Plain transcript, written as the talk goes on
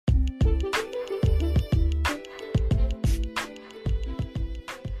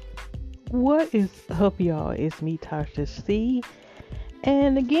What is up, y'all? It's me, Tasha C.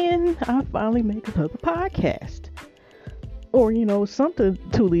 And again, I finally make another podcast. Or, something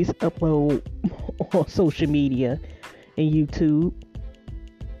to at least upload on social media and YouTube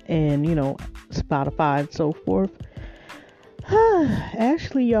and, Spotify and so forth.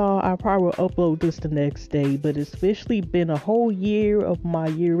 Actually, y'all, I probably will upload this the next day, but it's officially been a whole year of my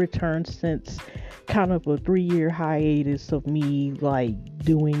year return since kind of a 3-year hiatus of me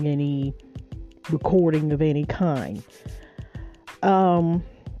doing any recording of any kind. As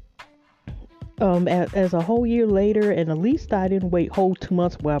a whole year later, and at least I didn't wait whole 2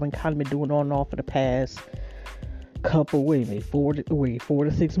 months where I've been kind of been doing on and off for the past couple, 4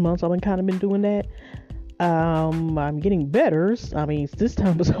 to 6 months. I've been doing that. I'm getting better. This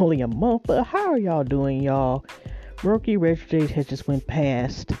time was only a month, but how are y'all doing, y'all? Mercury Retrograde has just went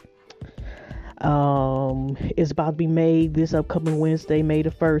past. It's about to be made this upcoming Wednesday, May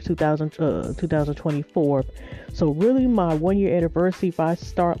the 1st, 2024. So really my 1-year anniversary, if I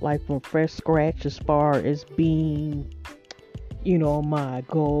start from fresh scratch as far as being, my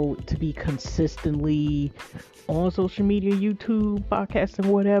goal to be consistently on social media, YouTube, podcasting,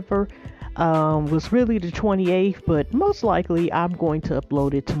 whatever, was really the 28th, but most likely I'm going to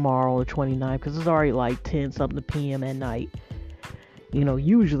upload it tomorrow, the 29th, because it's already 10 something p.m. at night.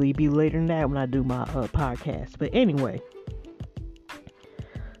 Usually be later than that when I do my podcast. But anyway,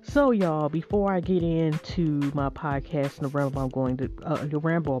 so y'all, before I get into my podcast and the ramble I'm going to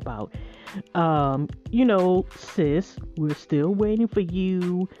ramble about, sis, we're still waiting for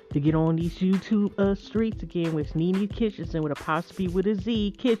you to get on these YouTube streets again with Nene'Z Kitchens, and with apostrophe with a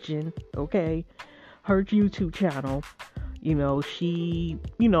Z, kitchen, okay? Her YouTube channel. She,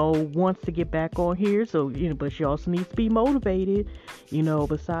 wants to get back on here. So, but she also needs to be motivated,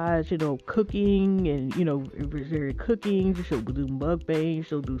 besides, cooking and, cooking. She'll do mukbangs,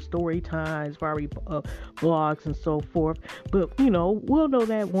 she'll do story times, probably vlogs and so forth. But, we'll know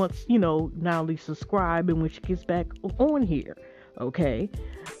that once, not only subscribe and when she gets back on here. Okay.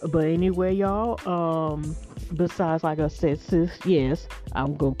 But anyway, y'all, besides, like I said, sis, yes,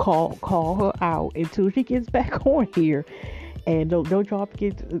 I'm gonna call her out until she gets back on here. And don't y'all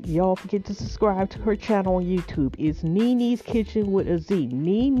forget to subscribe to her channel on YouTube. It's Nene'Z Kitchen with a Z.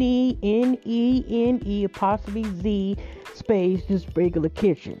 Nene, Nene apostrophe Z space, just regular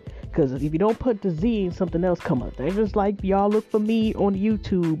kitchen. Because if you don't put the Z in, something else come up. They're just like, y'all look for me on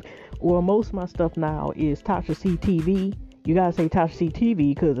YouTube, or most of my stuff now is Tasha C TV. You gotta say Tasha C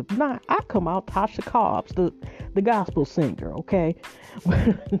TV, because if not, I come out Tasha Cobbs, the gospel singer, okay?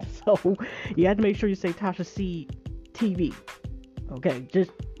 So you have to make sure you say Tasha C TV, okay? Just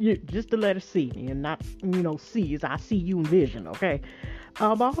the letter C, and not, C as I see you in vision, okay?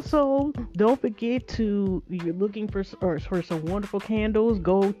 Also, don't forget to, you're looking for some wonderful candles,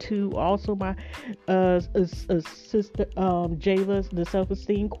 go to also my sister Jayla, the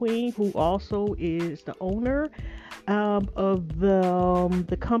self-esteem queen, who also is the owner of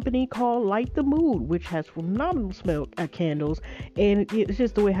the company called Light the Mood, which has phenomenal smell candles, and it's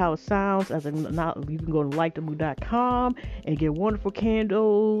just the way how it sounds. You can go to lightthemood.com and get wonderful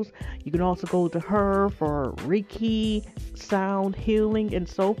candles. You can also go to her for Reiki, sound healing, and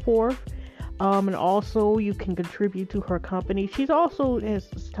so forth. And also you can contribute to her company. She's also has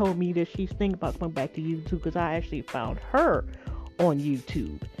told me that she's thinking about coming back to YouTube, because I actually found her on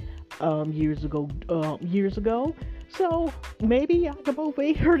YouTube years ago. So maybe I can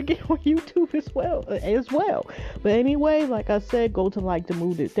motivate her to get on YouTube as well. But anyway, like I said, go to Like the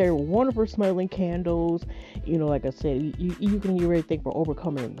Mood. They're wonderful smelling candles. Like I said, you can use everything for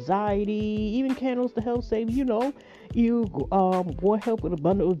overcoming anxiety, even candles to help save, you want help with a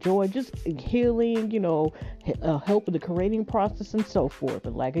bundle of joy, just healing, help with the creating process and so forth.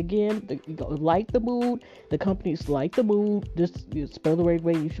 And Like the Mood, the company's Like the Mood, just spell the right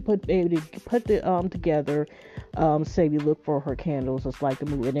way. You should put the together. Say you look for her candles. It's Like the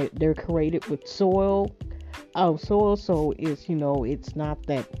Mood, and they're created with soil, so it's it's not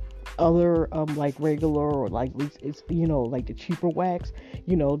that other like regular, or it's like the cheaper wax.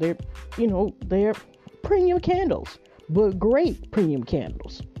 They're premium candles, but great premium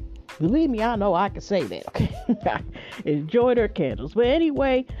candles. Believe me, I know I can say that. Okay, enjoy their candles. But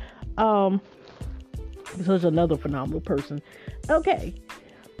anyway, such another phenomenal person. Okay,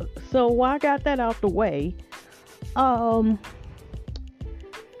 so while I got that out the way,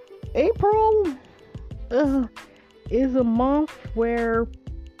 April is a month where,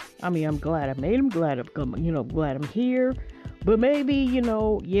 I'm glad I made him, glad I'm here. But maybe,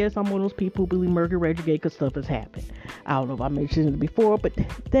 yes, I'm one of those people who believe Mercury Retrograde because stuff has happened. I don't know if I mentioned it before, but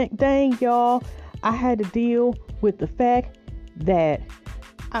dang, y'all, I had to deal with the fact that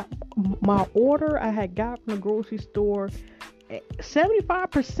my order I had got from the grocery store,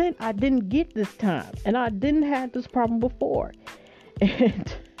 75% I didn't get this time, and I didn't have this problem before.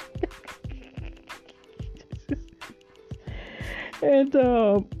 And and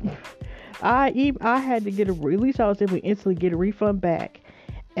I had to get a, at least I was able to instantly get a refund back.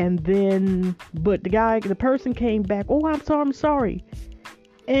 And then, but the person came back, oh, I'm sorry.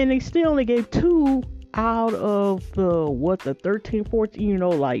 And they still only gave 2 out of the 13, 14,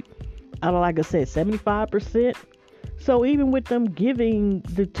 like, out of, like I said, 75%. So even with them giving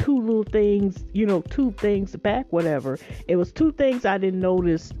the 2 little things, 2 things back, whatever, it was 2 things I didn't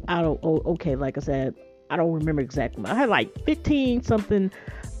notice. Okay, like I said, I don't remember exactly. I had like 15 something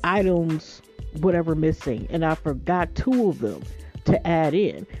items, whatever, missing, and I forgot 2 of them to add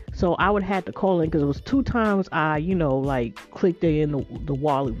in. So I would have to call in because it was 2 times I, like clicked in the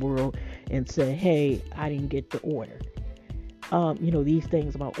wallet world and said, hey, I didn't get the order. These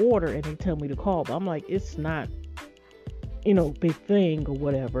things about order, and they tell me to call, but I'm like, it's not, big thing or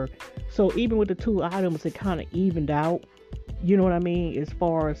whatever. So even with the 2 items, it kind of evened out. You know what I mean? As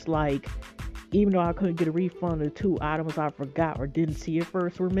far as like, even though I couldn't get a refund, the 2 items I forgot or didn't see at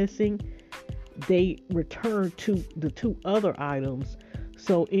first were missing, they returned to the 2 other items.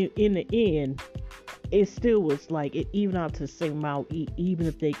 So in the end, it still was like, it evened out to the same amount, even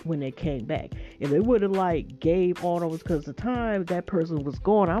if when they came back. If they would have like gave all those, because the time that person was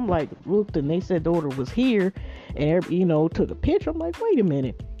gone, I'm like, looked, and they said the order was here, and took a picture. I'm like, wait a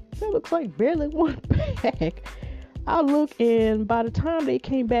minute, that looks like barely one back. I look, and by the time they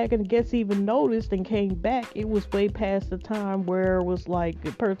came back and I guess even noticed and came back, it was way past the time where it was like,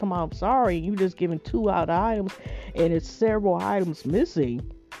 the person, I'm sorry, you just giving 2 out of items and it's several items missing.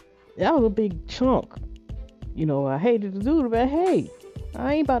 That was a big chunk. I hated to do it, but hey,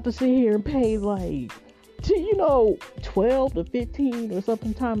 I ain't about to sit here and pay like, 12 to 15 or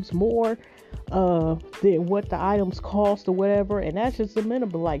something times more than what the items cost or whatever. And that's just a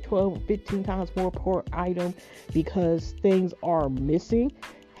minimum, like 12 or 15 times more per item, because things are missing.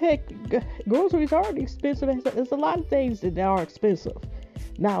 Heck, groceries are expensive. There's a lot of things that are expensive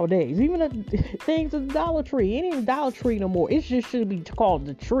nowadays. Even the things at the Dollar Tree. It ain't Dollar Tree no more. It just should be called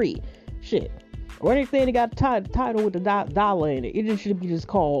the Tree. Shit. Or anything that got title with the dollar in it. It just should be just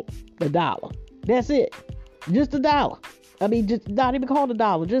called the dollar. That's it. Just the dollar. I mean, just not even called the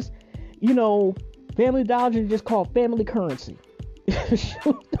dollar. Just, Family Dollar is just called family currency.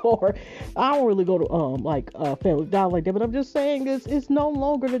 Or I don't really go to Family Dollar like that, but I'm just saying it's no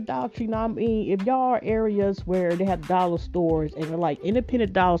longer the Dollar Tree. Now, I mean, if y'all are areas where they have dollar stores and they're like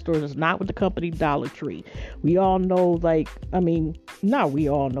independent dollar stores, it's not with the company Dollar Tree. We all know, not we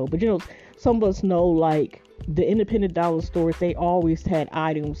all know, but some of us know, like, the independent dollar stores, they always had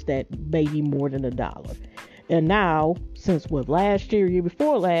items that may be more than $1. And now, since last year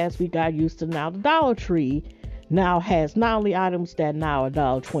before last, we got used to now the Dollar Tree now has not only items that now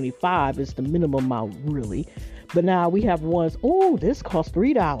 $1.25 is the minimum amount, really, but now we have ones, this costs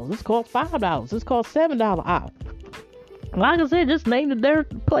 $3, this costs $5, this costs $7 out. Like I said, just name their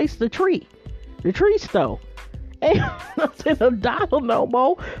place the Tree store. Ain't nothing $1 no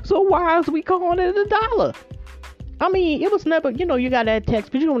more, so why is we calling it $1? I mean, it was never, you got that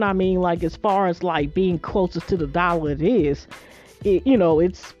text, but you know what I mean? Like, as far as like being closest to the dollar it is,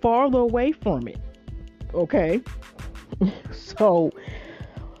 it's farther away from it. Okay. So,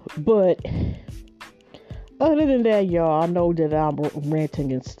 but other than that, y'all, I know that I'm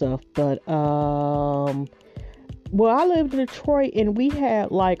ranting and stuff, but, I lived in Detroit and we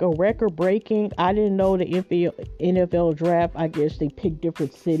had like a record breaking. I didn't know the NFL draft. I guess they pick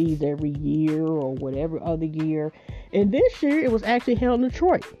different cities every year or whatever other year. And this year it was actually held in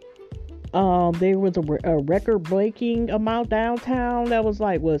Detroit. There was a record breaking amount downtown that was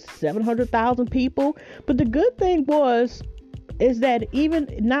 700,000 people. But the good thing is that even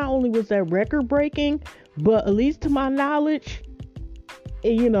not only was that record breaking, but at least to my knowledge,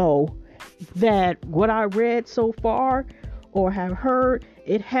 that what I read so far or have heard,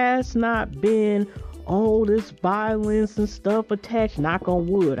 it has not been this violence and stuff attached. Knock on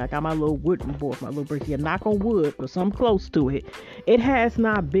wood. I got my little wooden board, my little brick here. Knock on wood, or something close to it. It has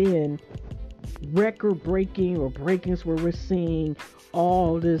not been record breaking or breakings where we're seeing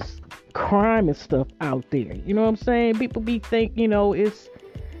all this crime and stuff out there. You know what I'm saying? People be think, it's,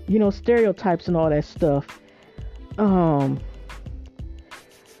 stereotypes and all that stuff.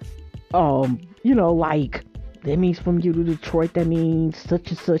 Like, that means from you to Detroit, that means such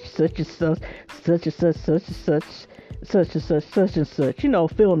and such, such and such, such and such, such and such, such and such, such and such,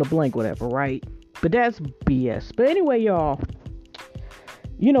 fill in the blank, whatever, right? But that's BS. But anyway, y'all,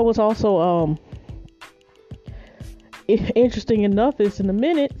 what's also, interesting enough is in a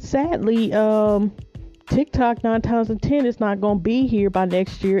minute, sadly, TikTok 9 times 10 is not going to be here by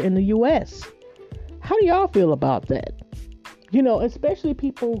next year in the US. How do y'all feel about that? Especially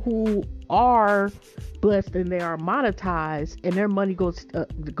people who are blessed and they are monetized and their money goes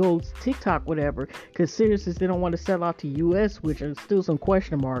TikTok, whatever, because seriously, they don't want to sell out to US, which is still some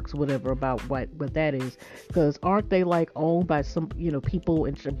question marks, whatever, about what that is, because aren't they like owned by some, people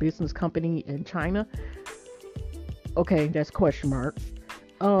in a business company in China? Okay, that's question mark.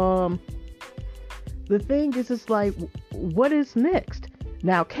 The thing is, it's like, what is next?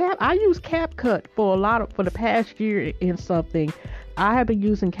 Now, I use CapCut for the past year and something. I have been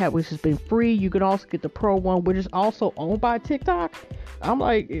using Cap, which has been free. You can also get the Pro one, which is also owned by TikTok. I'm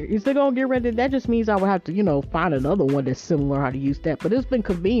like, is they gonna get rid of that? Just means I would have to, find another one that's similar how to use that. But it's been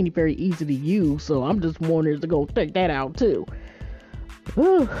convenient, very easy to use. So I'm just wondering if they're gonna take that out too.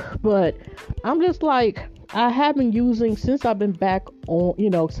 But I'm just like, I have been using since I've been back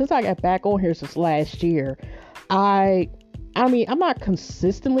on, since I got back on here since last year. I mean, I'm not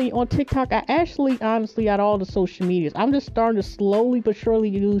consistently on TikTok. I actually, honestly, out of all the social medias, I'm just starting to slowly but surely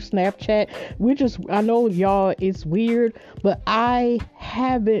use Snapchat, which is, I know y'all, it's weird, but I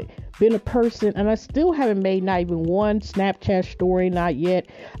haven't been a person, and I still haven't made not even one Snapchat story, not yet.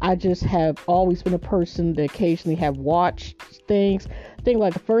 I just have always been a person that occasionally have watched things. I think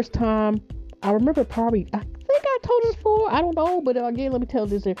like the first time, I remember probably, I think I told this before, I don't know, but again, let me tell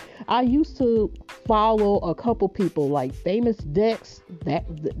this here. I used to follow a couple people like Famous Dex, that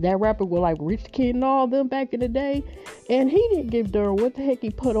rapper with like Rich Kid and all them back in the day, and he didn't give darn what the heck he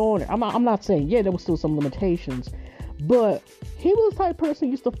put on it. I'm not saying, yeah, there was still some limitations, but he was the type of person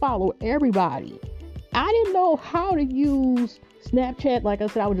who used to follow everybody. I didn't know how to use Snapchat. Like I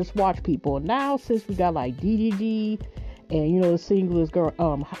said, I would just watch people. Now, since we got like DDD, and the singlest girl,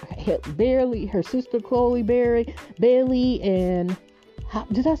 Barely, her sister Chloe Bailey, and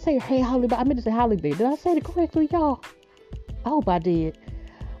did I say Holly? I meant to say Holly Berry. Did I say it correctly, y'all? I hope I did.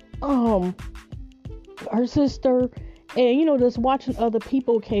 Her sister, and just watching other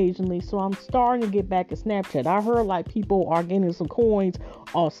people occasionally. So I'm starting to get back at Snapchat. I heard like people are getting some coins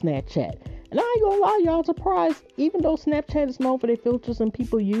off Snapchat. And I ain't gonna lie, y'all, surprised, even though Snapchat is known for their filters and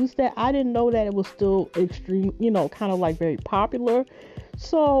people use that, I didn't know that it was still extreme, kind of like very popular.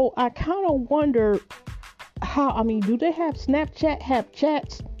 So I kind of wonder do they have Snapchat have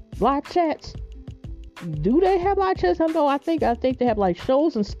chats, live chats? Do they have live chats? I think they have like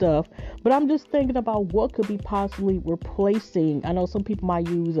shows and stuff, but I'm just thinking about what could be possibly replacing. I know some people might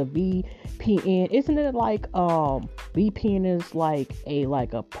use a VPN. Isn't it like VPN is like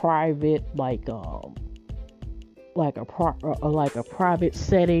a private like a private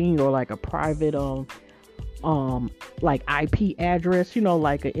setting, or like a private like IP address,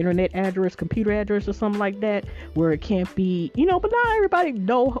 like an internet address, computer address, or something like that, where it can't be, but not everybody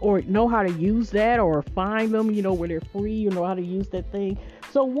know how to use that or find them, where they're free, how to use that thing.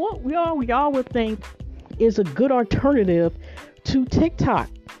 So what y'all would think is a good alternative to TikTok,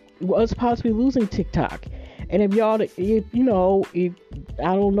 us possibly losing TikTok? And if I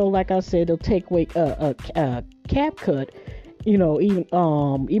don't know, like I said, they'll take away CapCut, even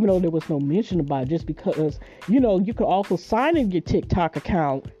though there was no mention about it, just because, you could also sign in your TikTok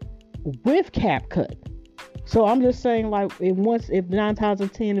account with CapCut. So I'm just saying, like, if 9 times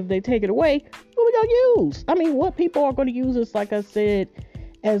 10, if they take it away, what we gonna use? I mean, what people are going to use is, like I said,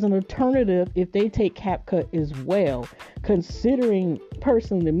 as an alternative if they take CapCut as well, considering,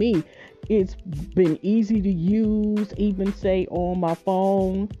 personally to me, it's been easy to use, even say on my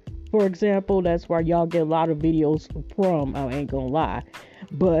phone, for example. That's where y'all get a lot of videos from, I ain't gonna lie.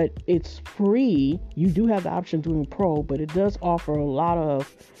 But it's free. You do have the option of doing Pro, but it does offer a lot of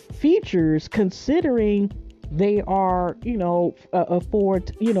features, considering they are,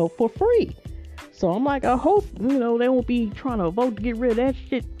 afford, for free. So I'm like, I hope, they won't be trying to vote to get rid of that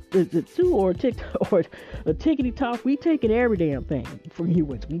shit too, or TikTok, or a tickety talk. We taking every damn thing from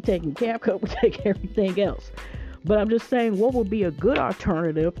humans. We taking CapCut, we take everything else. But I'm just saying, what would be a good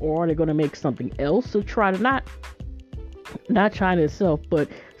alternative, or are they going to make something else to try to not China itself, but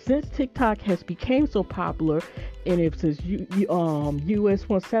since TikTok has become so popular, and if since US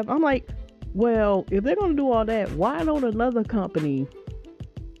 17, I'm like, well, if they're going to do all that, why don't another company?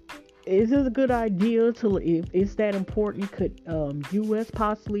 Is it a good idea to, if it's that important, could US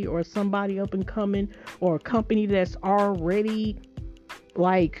possibly, or somebody up and coming, or a company that's already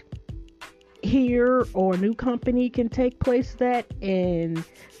like here, or a new company can take place that and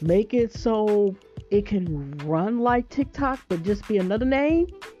make it so it can run like TikTok but just be another name?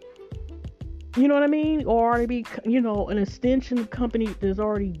 You know what I mean? Or it be, an extension company that's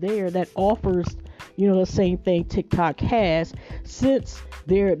already there that offers the same thing TikTok has, since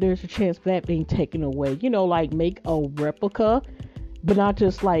there's a chance of that being taken away. Like make a replica, but not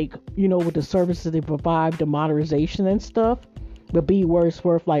just like, with the services they provide, the modernization and stuff, but be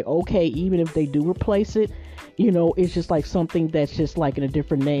worth like, okay, even if they do replace it, it's just like something that's just like in a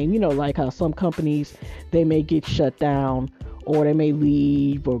different name. Like how some companies, they may get shut down or they may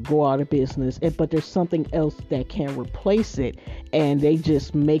leave or go out of business, but there's something else that can replace it, and they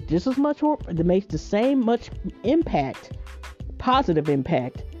just make just as much, or they make the same much impact, positive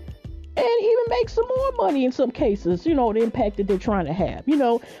impact, and even make some more money in some cases, the impact that they're trying to have.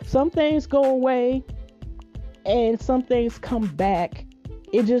 Some things go away and some things come back.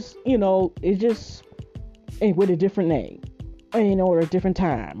 It just, and with a different name, or a different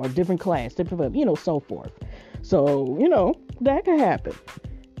time, or different class, different, so forth. So, that could happen.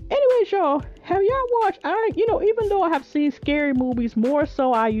 Anyways, y'all, have y'all watched, even though I have seen scary movies, more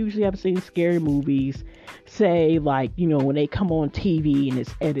so I usually have seen scary movies, say, like, when they come on TV and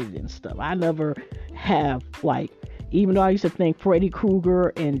it's edited and stuff. I never have, like, even though I used to think Freddy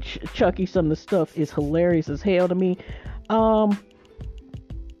Krueger and Chucky, some of the stuff is hilarious as hell to me. Do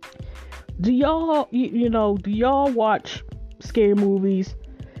y'all, do y'all watch scary movies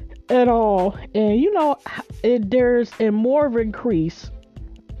at all? And there's a more of an increase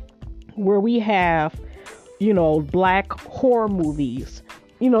where we have, black horror movies.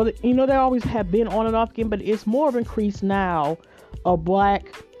 They always have been on and off again, but it's more of an increase now of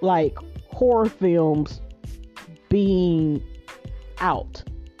black, like, horror films being out.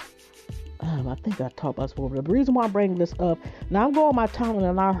 I think I talked about this before. The reason why I'm bringing this up, now I'm going on my timeline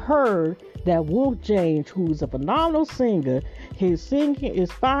and I heard that Wolf James, who's a phenomenal singer, his singing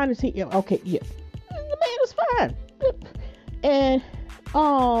is fine as he, okay, yeah, the man is fine. And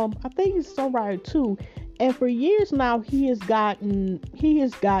I think he's a songwriter too. And for years now, he has gotten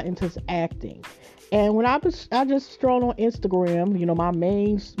into his acting. And when I just strolled on Instagram, my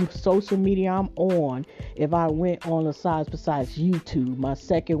main social media I'm on, if I went on a side besides YouTube, my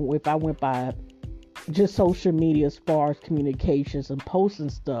second, if I went by just social media as far as communications and posting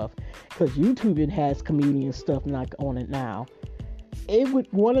stuff, because YouTube it has comedian stuff not on it now.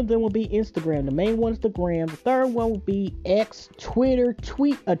 One of them would be Instagram. The main one is Instagram. The third one would be X, Twitter,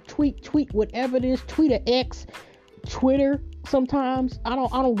 tweet, whatever it is, Twitter, X, Twitter. Sometimes I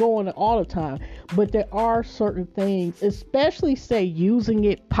don't go on it all the time, but there are certain things, especially say using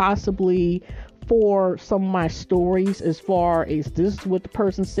it possibly for some of my stories, as far as this is what the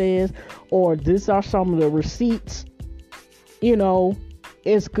person says, or these are some of the receipts.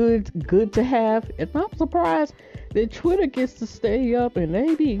 It's good to have. And I'm surprised that Twitter gets to stay up, and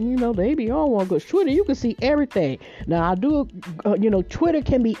they be on one, because Twitter, you can see everything. Now I do, Twitter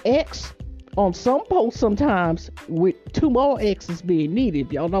can be X on some posts sometimes, with 2 more X's being needed,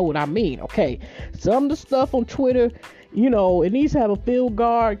 if y'all know what I mean. Okay, some of the stuff on Twitter, it needs to have a field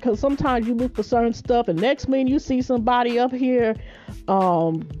guard, because sometimes you look for certain stuff and next minute you see somebody up here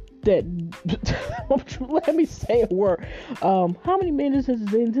that let me say a word. How many minutes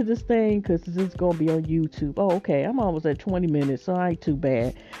is into this thing? Because this is gonna be on YouTube. Oh, okay, I'm almost at 20 minutes, so I ain't too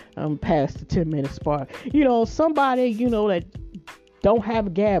bad. I'm past the 10-minute spot. Somebody that don't have a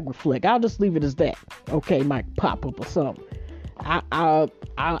gag reflect, I'll just leave it as that. Okay, might pop up or something. I'll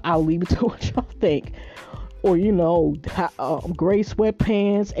leave it to what y'all think. Or gray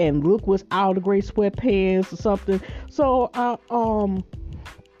sweatpants and look what's out of gray sweatpants or something. So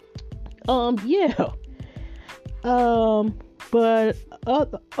yeah. But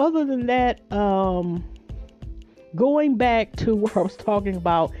other than that, going back to where I was talking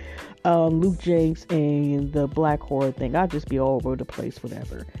about Luke James and the black horror thing, I'll just be all over the place,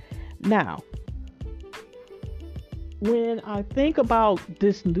 whatever. Now, when I think about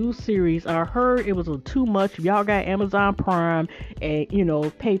this new series, I heard it was too much. Y'all got Amazon Prime,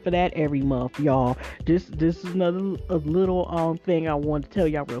 and pay for that every month, y'all. This is another little thing I want to tell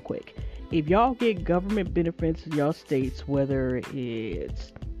y'all real quick. If y'all get government benefits in y'all states, whether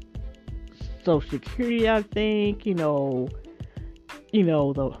it's Social Security, I think, the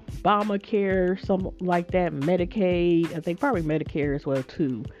Obamacare, something like that, Medicaid, I think probably Medicare as well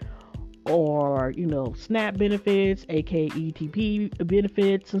too, or SNAP benefits, aka ETP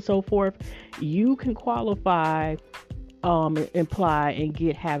benefits, and so forth, you can qualify, apply and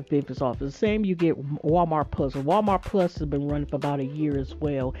have benefits off. The same you get Walmart Plus. Walmart Plus has been running for about a year as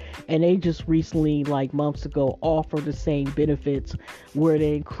well, and they just recently, like months ago, offered the same benefits, where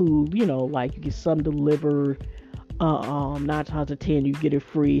they include, like you get some delivered. 9 times out of 10 you get it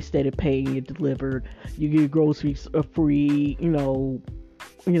free instead of paying it delivered. You get groceries free,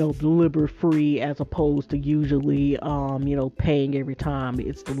 delivered free as opposed to usually, paying every time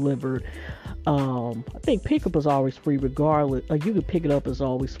it's delivered. I think pickup is always free regardless. You can pick it up as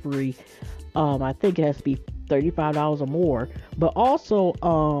always free. I think it has to be $35 or more. But also,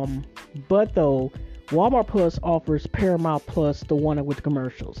 Walmart Plus offers Paramount Plus, the one with the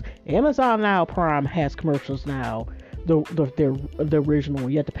commercials. Amazon Now Prime has commercials now. The original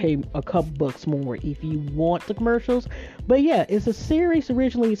one. You have to pay a couple bucks more if you want the commercials. But yeah, it's a series.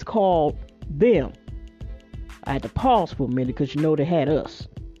 Originally it's called Them. I had to pause for a minute because they had us.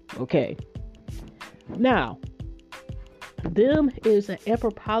 Okay. Now, Them is an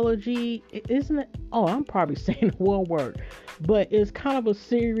anthropology, isn't it? Oh, I'm probably saying one word, but it's kind of a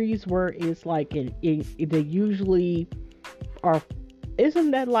series where it's like they usually are.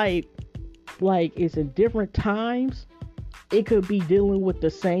 Isn't that like it's in different times? It could be dealing with the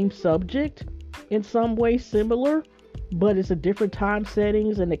same subject in some way similar, but it's a different time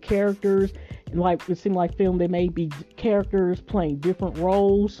settings and the characters. And like it seemed like film, they may be characters playing different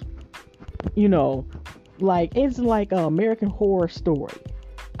roles. Like it's like an American Horror Story.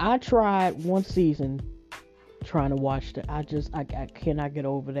 I tried one season trying to watch it. I cannot get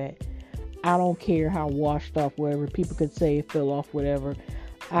over that. I don't care how washed off, whatever people could say it fell off, whatever.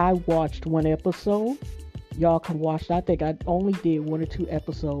 I watched one episode. Y'all can watch it. I think I only did 1 or 2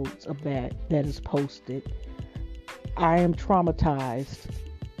 episodes of that is posted. I am traumatized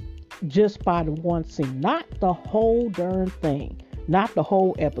just by the one scene, not the whole darn thing. Not the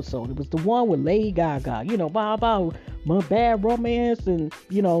whole episode. It was the one with Lady Gaga. About my bad romance, and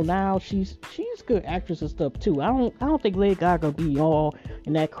now she's a good actress and stuff too. I don't think Lady Gaga be all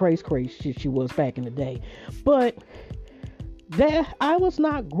in that crazy shit she was back in the day. But that I was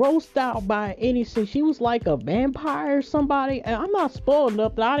not grossed out by anything. She was like a vampire or somebody. And I'm not spoiled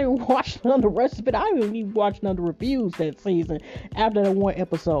enough that I didn't watch none of the rest of it. I didn't even watch none of the reviews that season after that one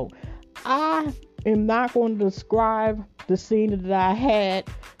episode. I am not going to describe the scene that I had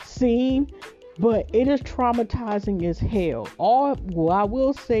seen, but it is traumatizing as hell. I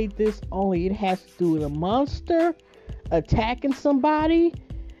will say this only: it has to do with a monster attacking somebody,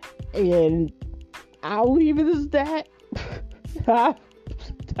 and I'll leave it as that.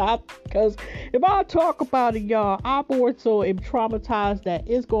 Because if I talk about it, y'all, I more so am traumatized that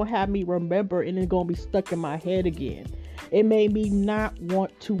it's gonna have me remember, and it's gonna be stuck in my head again. It made me not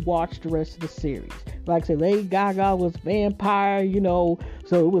want to watch the rest of the series. Like I said, Lady Gaga was vampire, so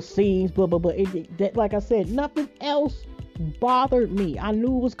it was scenes, blah, blah, blah. Like I said, nothing else bothered me. I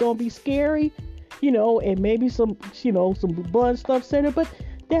knew it was going to be scary, and maybe some blood and stuff said it, but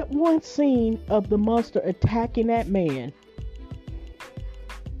that one scene of the monster attacking that man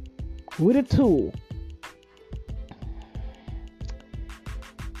with a tool.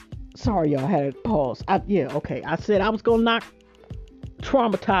 Sorry, y'all, I had to pause. I said I was gonna not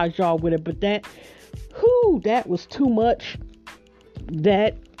traumatize y'all with it, but that was too much.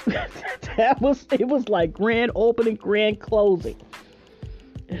 It was like grand opening, grand closing.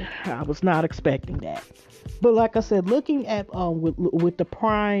 I was not expecting that. But like I said, looking at with the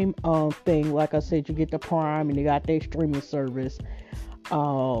Prime thing, like I said, you get the Prime and you got their streaming service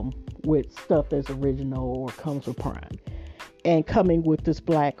with stuff that's original or comes with Prime. And coming with this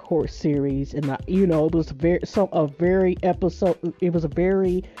Black Horse series, and it was a very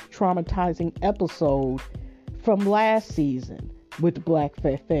traumatizing episode from last season with the Black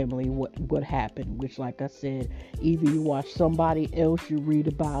family. What happened? Which, like I said, either you watch somebody else, you read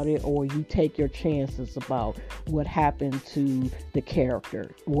about it, or you take your chances about what happened to the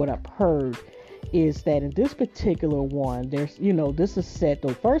character. What I've heard is that in this particular one, there's, this is set,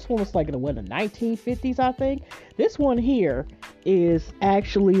 the first one was like in the 1950s, I think. This one here is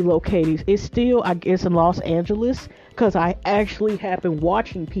actually located, it's still, I guess, in Los Angeles, because I actually have been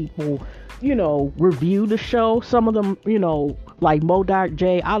watching people, review the show. Some of them, like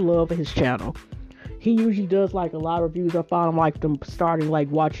Mo.J, I love his channel. He usually does like a lot of reviews. I found him like them starting like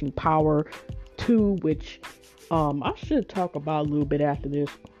watching Power 2, which I should talk about a little bit after this.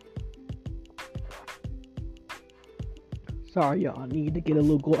 Sorry, y'all. I need to get a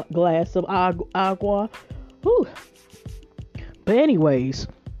little glass of agua. Whew. But anyways,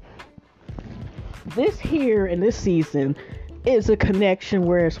 this here in this season is a connection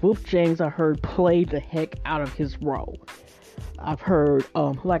where Swoop James, I heard, played the heck out of his role. I've heard,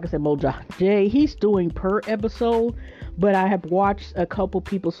 like I said, Mo.J, he's doing per episode, but I have watched a couple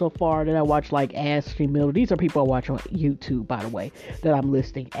people so far that I watched, like Ashley Miller. These are people I watch on YouTube, by the way, that I'm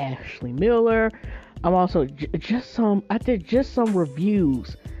listing. Ashley Miller. I'm also I did just some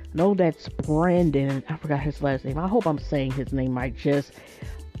reviews. No, that's Brandon. I forgot his last name. I hope I'm saying his name right.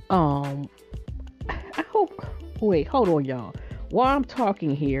 I hope, wait, hold on, y'all. while I'm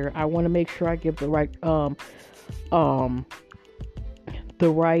talking here, I want to make sure I give um the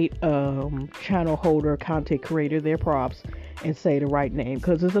right channel holder, content creator their props and say the right name,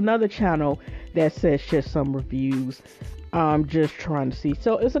 because there's another channel that says just some reviews. I'm just trying to see.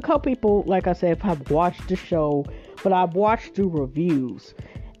 So it's a couple people, like I said, have watched the show, but I've watched the reviews,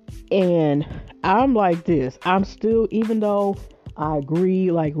 and I'm like this. I'm still, even though I agree,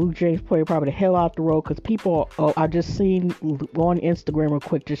 like Luke James played probably the hell out the road, because people, I just seen on Instagram real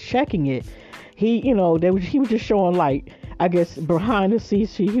quick, just checking it. He was just showing, like, I guess behind the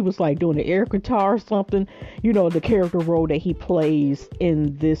scenes, he was like doing the air guitar or something, the character role that he plays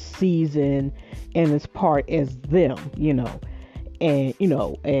in this season and his part as them, and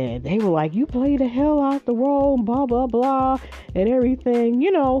and they were like, you play the hell out the role, blah blah blah, and everything,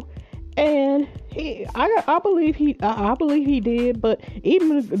 and I believe he did. But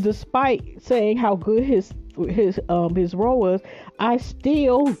even despite saying how good his role was, I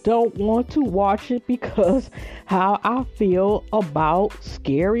still don't want to watch it because how I feel about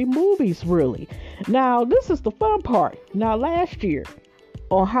scary movies, really. Now, this is the fun part. Now, last year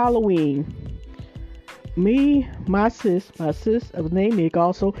on Halloween, my sis, was named Nick,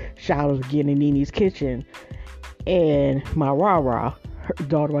 also, shout out again in Nene'Z Kitchen, and my Rara, her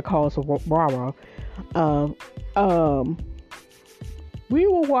daughter, I call her Rara, we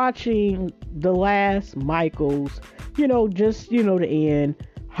were watching the last Michaels, the end,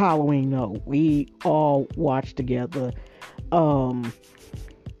 Halloween. No, we all watched together. The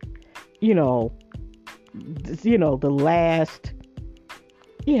last.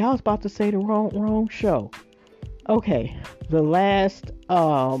 Yeah, I was about to say the wrong show. Okay, the last.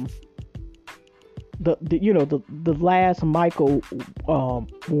 The last Michael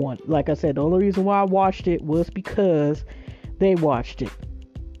one. Like I said, the only reason why I watched it was because they watched it.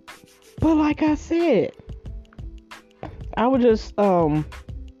 But like I said, I was just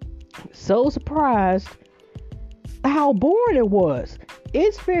so surprised how boring it was.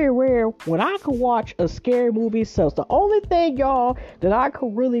 It's very rare when I could watch a scary movie. So it's the only thing, y'all, that I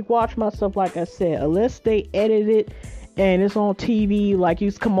could really watch myself, like I said, unless they edit it and it's on TV, like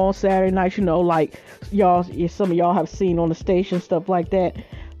used to come on Saturday nights, like y'all, some of y'all have seen on the station, stuff like that.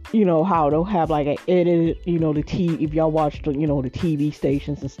 How they'll have like an edited, the TV, if y'all watch the, the TV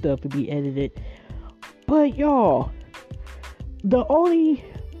stations and stuff, to be edited. But y'all, the only,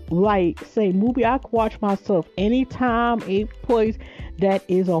 like, say, movie I could watch myself anytime, any place that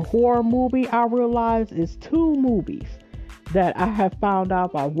is a horror movie, I realize is two movies that I have found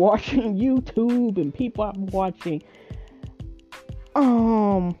out by watching YouTube and people I'm watching.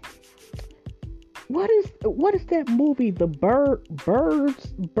 What is that movie? The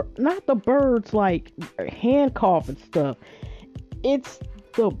birds, not the birds like handcuff and stuff. It's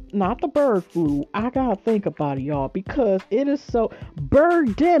not the bird flu. I gotta think about it, y'all, because it is so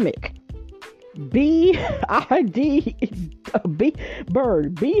Birdemic. Bird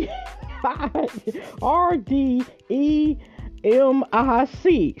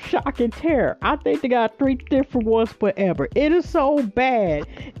RDEMIC, shock and terror. I think they got 3 different ones forever. It is so bad.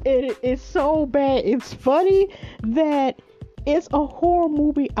 It is so bad. It's funny that it's a horror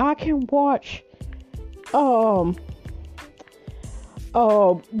movie I can watch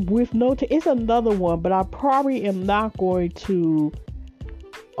with no it's another one, but I probably am not going to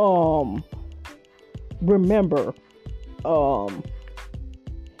remember.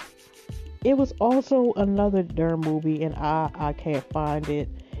 It was also another darn movie, and I can't find it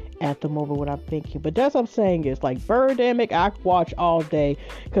at the moment what I'm thinking. But that's what I'm saying is, like, Birdemic, I could watch all day.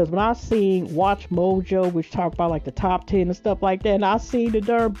 Because when I seen Watch Mojo, which talk about like the top 10 and stuff like that, and I seen the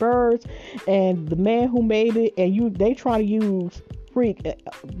darn birds and the man who made it, and they try to use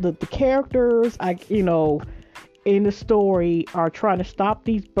the characters, in the story are trying to stop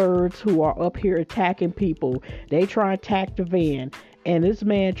these birds who are up here attacking people. They try to attack the van. And this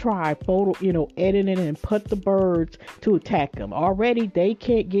man tried editing and put the birds to attack them. Already they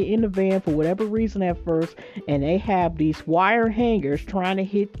can't get in the van for whatever reason at first, and they have these wire hangers trying to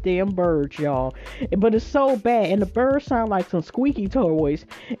hit them birds, y'all. But it's so bad, and the birds sound like some squeaky toys,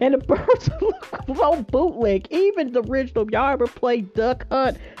 and the birds look so bootleg. Even the original, y'all ever played Duck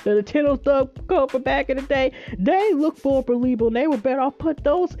Hunt, the Nintendo Duck Hunt from back in the day? They look more believable, and they were better off put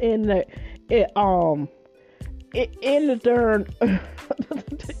those in the in the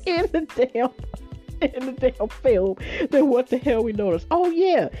damn film than what the hell we noticed. Oh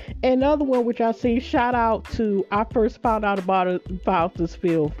yeah, another one which I see. Shout out to, I first found out about this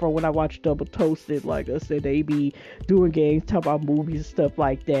film from when I watched Double Toasted. Like I said, they be doing games, talk about movies and stuff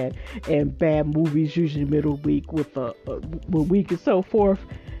like that, and bad movies usually middle week with week and so forth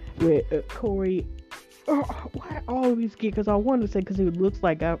with Corey Why I always get? Because I wanted to say because it looks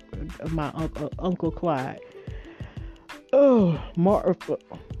like my Uncle Clyde. Oh, Mark.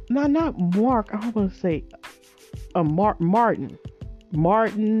 No, not Mark. I want to say Martin.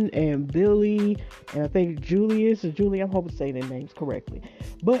 Martin and Billy, and I think Julius or Julie. I'm hoping to say their names correctly.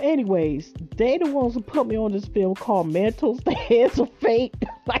 But anyways, they the ones who put me on this film called Mantles, The Hands of Fate.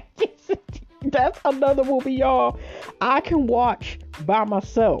 Like this, that's another movie, y'all. I can watch by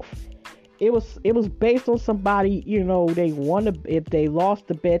myself. It was based on somebody, they wanted, if they lost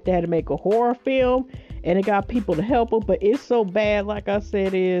the bet, they had to make a horror film, and it got people to help them. But it's so bad, like I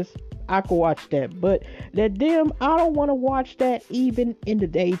said, I could watch that. But that I don't want to watch that even in the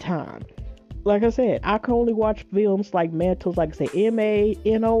daytime. Like I said, I can only watch films like Mantles, like I say,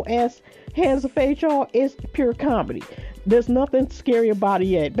 Manos, Hands of Fate, y'all. It's pure comedy. There's nothing scary about it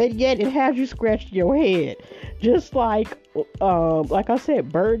yet, but yet it has you scratching your head, just like I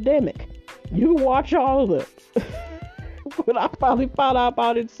said, Birdemic. You can watch all of it. When I finally found out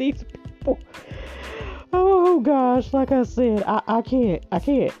about it, see some people. Oh gosh, like I said, I can't.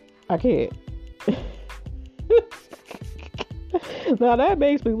 Now that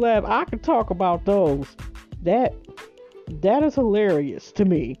makes me laugh. I can talk about those. That is hilarious to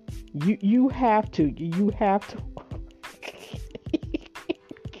me. You have to.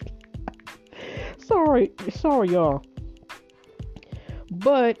 Sorry, y'all.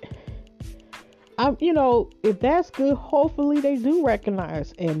 But if that's good, hopefully they do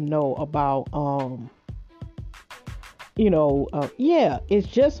recognize and know about yeah, it's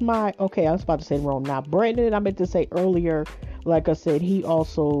just my, okay, I was about to say wrong now. Brandon, I meant to say earlier, like I said, he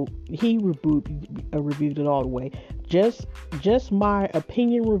reviewed it all the way. Just my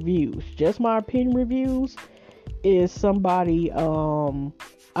opinion reviews. Just my opinion reviews is somebody,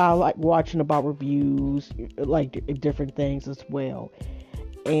 I like watching about reviews, like different things as well.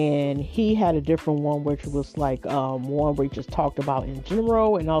 And he had a different one which was like one where he just talked about in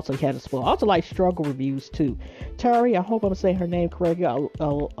general, and also he had a spoil. I also like struggle reviews too. Terry, I hope I'm saying her name correctly. I've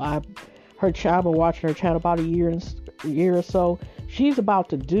been watching her channel about a year or so. She's about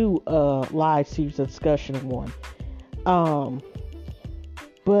to do a live series discussion one.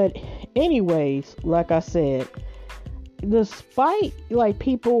 But anyways, like I said, despite like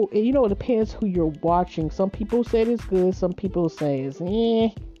people, it depends who you're watching. Some people say it's good, some people say it's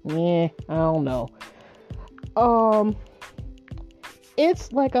I don't know.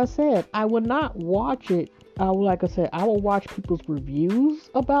 It's like I said, I would not watch it. I will watch people's reviews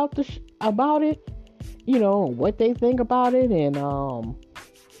about about it, what they think about it, and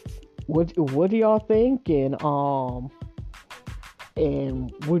what do y'all think,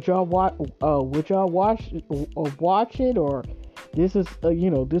 and would y'all watch it, or this is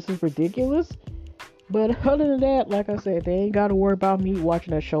this is ridiculous. But other than that, like I said, they ain't gotta worry about me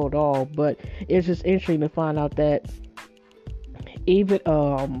watching that show at all. But it's just interesting to find out that even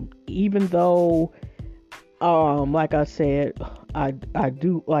though like I said, I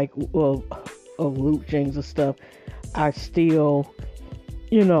do like Luke James and stuff, I still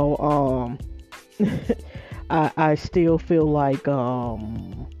I still feel like I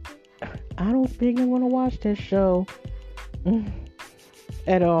don't think I'm gonna watch that show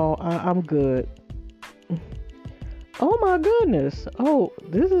at all. I'm good. Oh my goodness. Oh,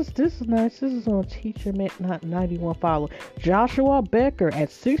 this is nice. This is on Teacher Not 91 Follow. Joshua Becker,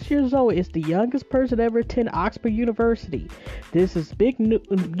 at 6 years old, is the youngest person to ever attend Oxford University. This is big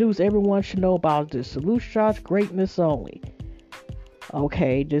news everyone should know about. This salute shots, greatness only.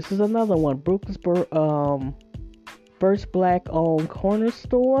 Okay, this is another one. Brooklyn's first black-owned corner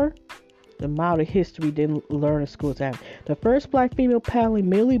store. The amount of history didn't learn in school time. The first black female paddling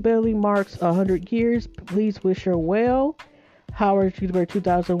Millie Bailey marks 100 years. Please wish her well. Howard University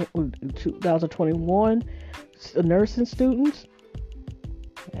 2021 nursing students.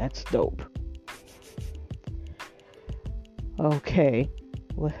 That's dope. Okay,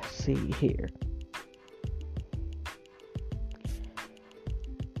 let's see here.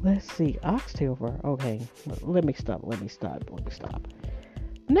 Let's see, Oxtail. Okay, let me stop.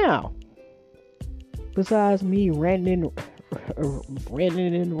 Now, besides me ranting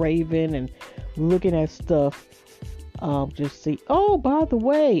and raving and looking at stuff, just see. Oh, by the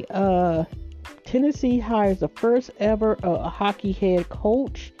way, Tennessee hires the first ever hockey head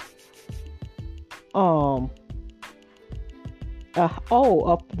coach. The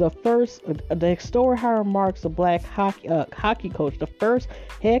story hire marks a black hockey coach, the first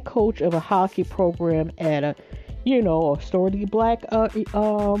head coach of a hockey program at a historically black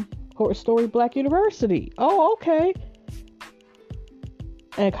university. Oh, okay.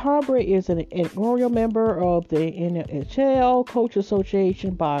 And Cobre is an inaugural member of the NHL Coach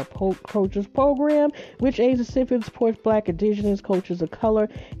Association by Coaches Program, which aims to specifically supports Black, Indigenous coaches of color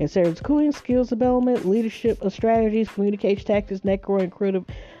and serves cooling skills development, leadership strategies, communication tactics, networking, and creative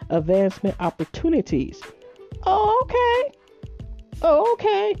advancement opportunities. Oh, okay. Oh,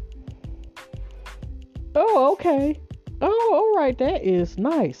 okay. Oh, okay. Oh, all right. That is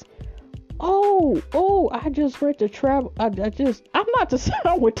nice. I just read the travel. I'm not to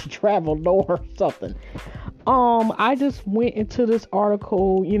sound with the travel nor something. I just went into this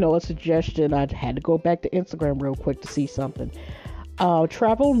article, a suggestion. I had to go back to Instagram real quick to see something.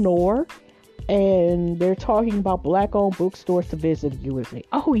 Travel Nor, and they're talking about Black-owned bookstores to visit in USA.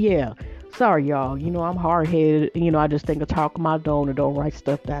 Oh yeah. Sorry, y'all. I'm hard-headed. I just think of talking my dome and don't write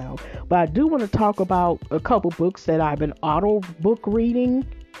stuff down. But I do want to talk about a couple books that I've been auto book reading.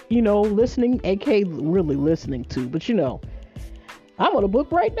 Listening, aka really listening to. But I'm on a book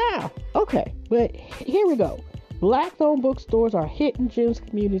right now. Okay, but here we go. Black-owned bookstores are hidden gems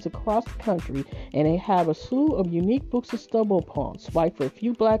communities across the country, and they have a slew of unique books to stumble upon. Swipe for a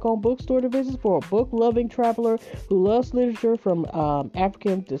few Black-owned bookstore to visit for a book-loving traveler who loves literature from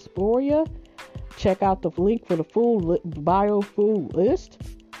African diaspora. Check out the link for the full bio full list.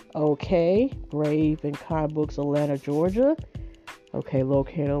 Okay, Brave and Kind Books, Atlanta, Georgia. Okay,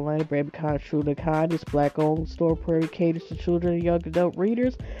 located in Atlanta, Brave and Kind, True to Kind. This Black-owned store Prairie caters to children and young adult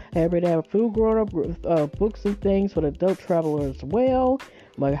readers. However, they have food growing up, books and things for the adult traveler as well.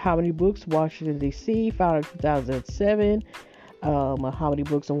 Mahogany Books, Washington, D.C., founded in 2007. Mahogany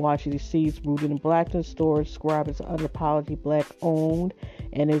Books in Washington, D.C. is rooted in Blackness. Store described as unapologetically Black-owned,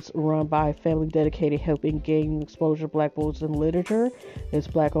 and it's run by a family dedicated helping gain exposure to Black books and literature. This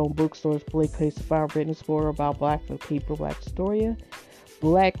Black-owned bookstore is a place to find written story about Black people, Black story.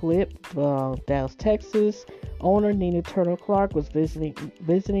 Black Lip, Dallas, Texas. Owner Nina Turner Clark was visiting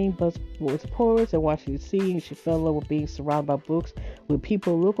Busboys Poets in Washington, D.C., and she fell in love with being surrounded by books with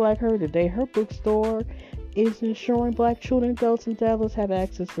people who look like her. Today, her bookstore is ensuring Black children and adults in Dallas have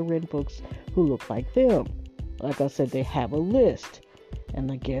access to written books who look like them. Like I said, they have a list,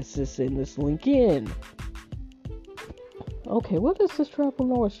 and I guess it's in this link in. Okay, what is this Travel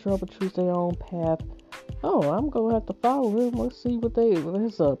North? Travel choose their own path. Oh, I'm gonna have to follow them. Let's see what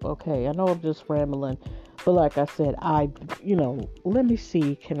is up. Okay, I know I'm just rambling, but like I said, let me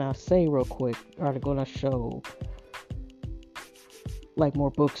see. Can I say real quick? Are they gonna show like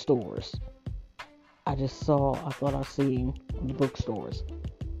more bookstores? I thought I seen the bookstores.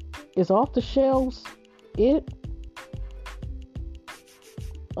 Is off the shelves it?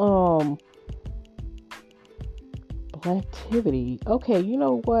 Activity. Okay, you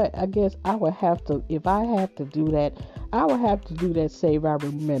know what? I guess I would have to, if I have to do that, I would have to do that save I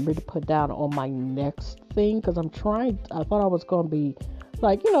remember to put down on my next thing, because I thought I was going to be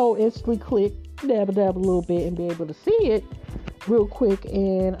like, instantly click, dab a little bit and be able to see it real quick,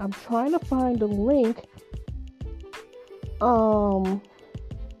 and I'm trying to find a link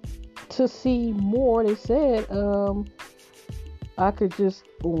to see more. They said I could just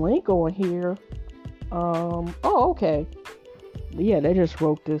link on here. Okay. Yeah, they just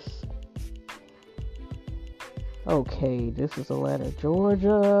wrote this. Okay, this is Atlanta,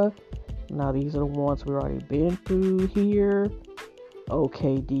 Georgia. Now these are the ones we've already been through here.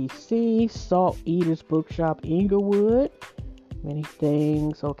 Okay, DC, Salt Eaters Bookshop, Inglewood. Many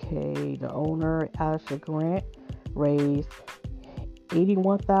things. Okay, the owner, Asha Grant, raised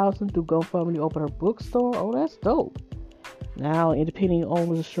 $81,000 through GoFundMe to open her bookstore. Oh, that's dope. Now, independent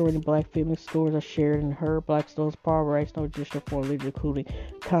owners assuring Black family stores are shared in her Black stores, power rights, no additional foreign literature, including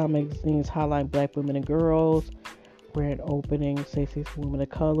comic magazines highlighting Black women and girls. Grand opening, 66 women of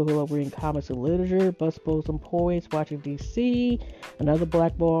color who love reading comics and literature. Busboys and Poets, Washington, D.C. Another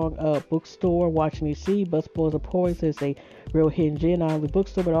Black bookstore, Washington, D.C. Busboys and Poets is a real hidden gem, not only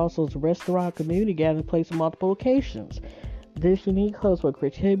bookstore, but also as a restaurant community gathering place in multiple locations. This unique hub for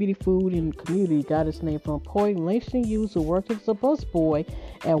creativity, food, and community got its name from a poet Langston Hughes who worked as a busboy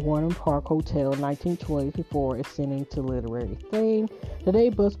at Warren Park Hotel in 1920 before ascending to literary fame.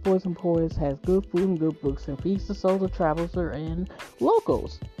 Today, Busboys and Poets has good food and good books and feeds the souls of travelers and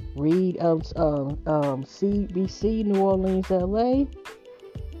locals. Read CBC, New Orleans, LA.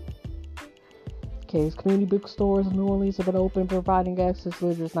 Case community bookstores in New Orleans have been open, providing access to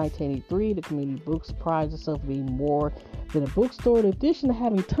literature since 1983. The community books prides itself on being more than a bookstore. In addition to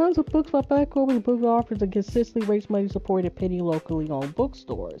having tons of books by Black owned book authors and consistently raise money to support independent locally owned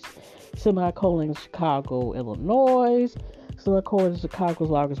bookstores. Semicolon Chicago, Illinois. Semicolon is Chicago's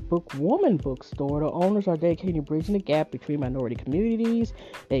largest book woman bookstore. The owners are dedicated to bridging the gap between minority communities.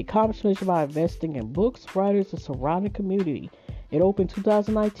 They accomplish mission by investing in books, writers, and surrounding community. It opened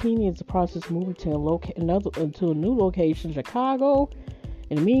 2019. It's a process of moving to a new location, Chicago.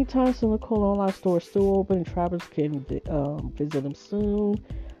 In the meantime, some local online stores still open, and travelers can visit them soon.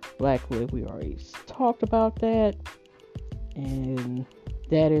 Blackwood, we already talked about that, and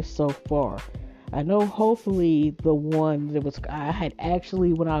that is so far. I know hopefully the one that was, I had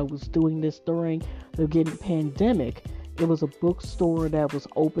actually, when I was doing this during the getting pandemic, it was a bookstore that was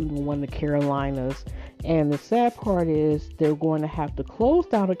open in one of the Carolinas. And the sad part is they're going to have to close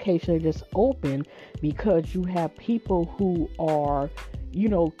down occasionally, just open, because you have people who are,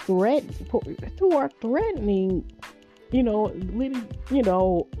 threatening,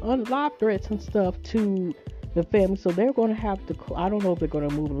 live threats and stuff to the family. So they're going to have to, I don't know if they're going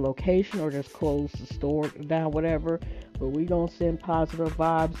to move the location or just close the store down, whatever. But we're going to send positive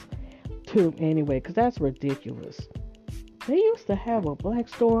vibes to them anyway, because that's ridiculous. They used to have a black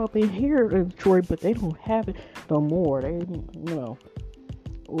store up in here in Detroit, but they don't have it no more. I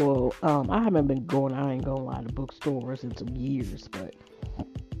haven't been going, I ain't gonna lie, to bookstores in some years, but,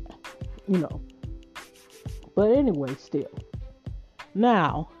 But anyway, still.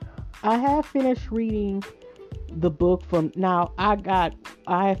 Now, I have finished reading the book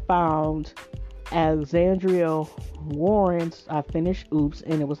I found Alexandria Warren's, I finished Oops,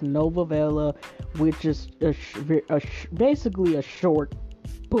 and it was novella, which is basically a short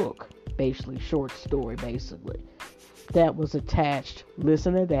book, basically short story, basically, that was attached.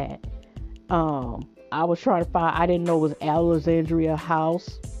 Listen to that. I was trying to find, I didn't know it was Alexandria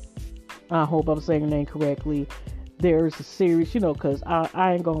House. I hope I'm saying her name correctly. There's a series, because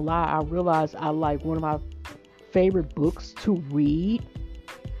I ain't gonna lie, I realized I like one of my favorite books to read.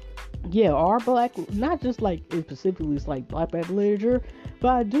 Yeah, our black, not just like specifically it's like black literature, but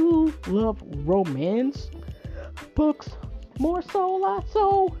I do love romance books more so a lot.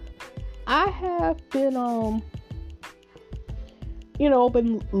 So I have been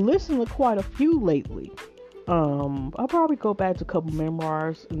been listening to quite a few lately. I'll probably go back to a couple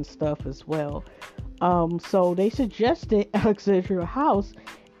memoirs and stuff as well. So they suggested Alexandria House,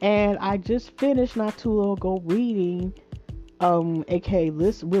 and I just finished not too long ago reading, aka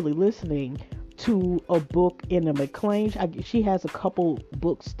really listening to a book in the McLean. She has a couple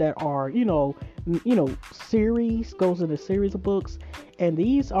books that are, series, goes in a series of books, and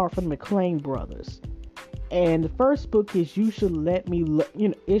these are from the McLean brothers. And the first book is You Should Let Me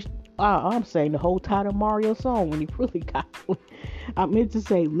I'm saying the whole title Mario song when he really got it. I meant to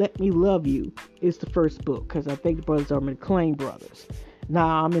say Let Me Love You is the first book, because I think the brothers are McLean brothers.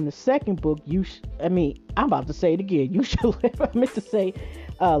 Now I'm in the second book. I'm about to say it again. I meant to say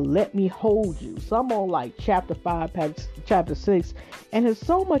Let Me Hold You. So I'm on like chapter 5, chapter 6, and it's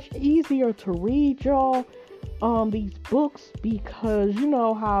so much easier to read, y'all, these books, because you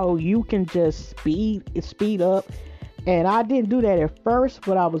know how you can just speed up. And I didn't do that at first,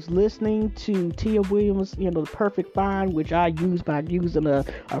 but I was listening to Tia Williams, The Perfect Find, which I used by using a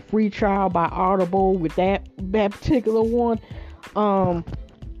free trial by Audible with that particular one.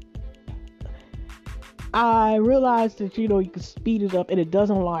 I realized that, you can speed it up, and it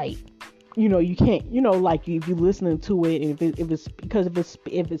doesn't you can't, like if you're listening to it, and if it's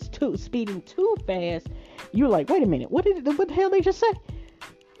speeding too fast, you're like, wait a minute, what the hell they just say?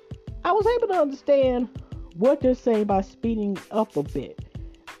 I was able to understand what they're saying by speeding up a bit,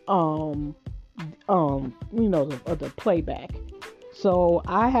 the playback. So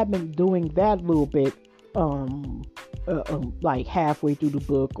I have been doing that a little bit, like halfway through the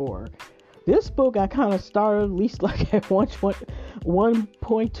book. Or this book I kind of started at least like at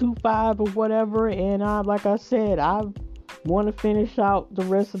 1.25 or whatever, and like I said, I want to finish out the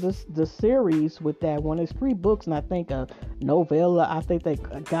rest of the series with that one. It's 3 books, and I think a novella. I think they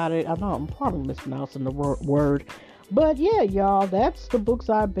got it. I'm probably mispronouncing the word, but yeah, y'all, that's the books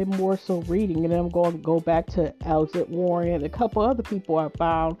I've been more so reading. And then I'm going to go back to Alexandria Warren, a couple other people I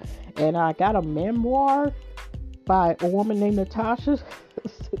found, and I got a memoir by a woman named Tasha.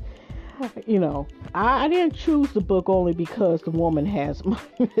 I didn't choose the book only because the woman has,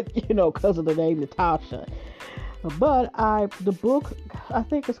 because of the name Natasha. But the book, I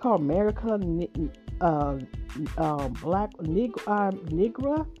think it's called America Black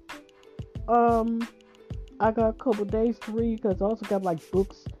Negra. I got a couple days to read, because I also got like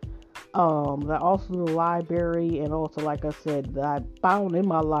books that also in the library, and also, like I said, that I found in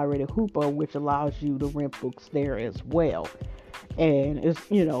my library, the Hooper, which allows you to rent books there as well. And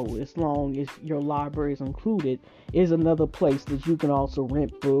it's, as long as your library is included, is another place that you can also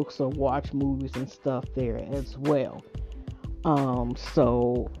rent books or watch movies and stuff there as well.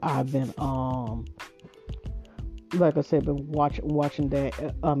 So I've been, like I said, been watching that.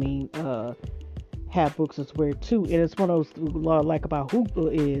 have books as well too. And it's one of those what I like about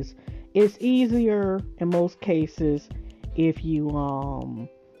Hoopla is it's easier in most cases if you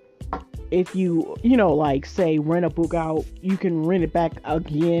like say rent a book out, you can rent it back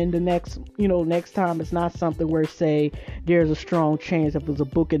again the next time. It's not something where say there's a strong chance if there's a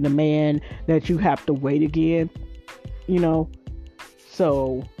book in demand that you have to wait again,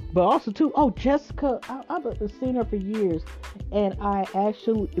 so. But also too, Jessica, I've seen her for years, and I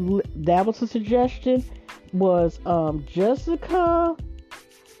actually, that was a suggestion, was Jessica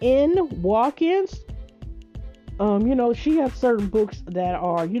in Walk-ins. She has certain books that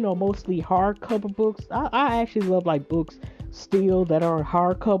are, mostly hardcover books. I actually love like books still that are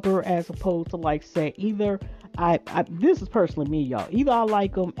hardcover as opposed to like say either this is personally me, y'all. Either I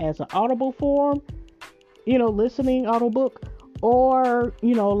like them as an audible form, listening audiobook, or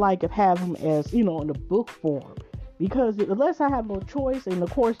like if have them as in the book form, because unless I have no choice, and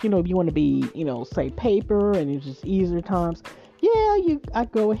of course if you want to be say paper and it's just easier times, I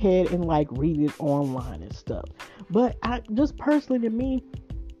go ahead and like read it online and stuff. But I just personally, to me,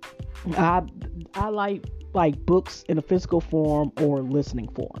 I like books in a physical form or listening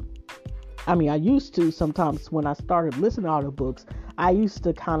form. I mean, I used to sometimes when I started listening to audiobooks, I used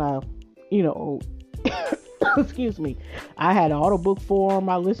to kind of excuse me, I had an audiobook form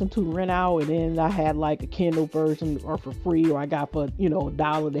I listened to rent out, and then I had like a Kindle version or for free, or I got for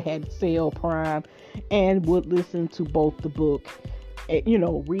 $1 that had sale Prime, and would listen to both the book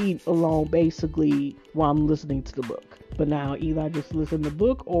and read along basically while I'm listening to the book. But now either I just listen to the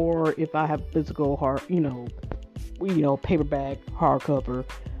book, or if I have physical paperback hardcover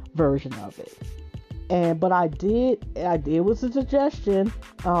version of it. But I did was a suggestion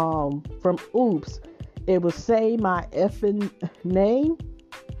from Oops. It was Say My Effing Name.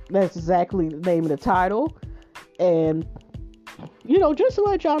 That's exactly the name of the title. And, just to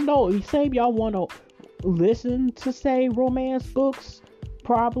let y'all know, say if y'all want to listen to, say, romance books,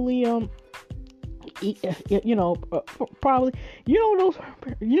 probably, probably,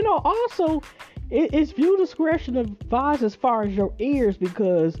 also, it's view discretion advised as far as your ears,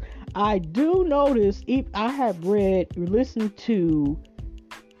 because I do notice, I have listened to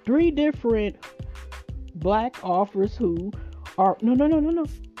 3 different Black authors who are 4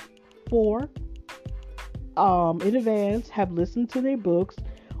 in advance have listened to their books,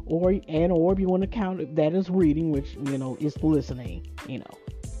 or if you want to count that as reading, which is listening.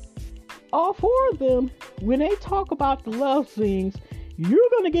 All 4 of them, when they talk about the love scenes, you're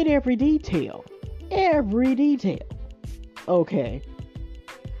gonna get every detail. Okay.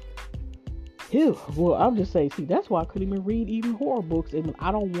 Ew. Well, I'm just saying, see, that's why I couldn't even read even horror books, and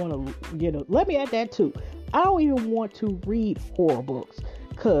I don't want to, let me add that too. I don't even want to read horror books,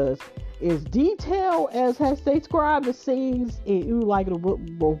 because as detailed as has they described the scenes, and you like the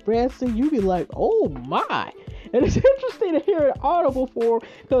romance scene, you be like, oh my. And it's interesting to hear an audible form,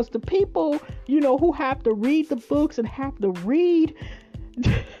 because the people, who have to read the books and have to read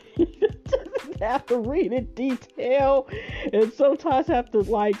in detail, and sometimes have to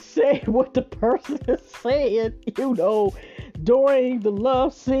like say what the person is saying, during the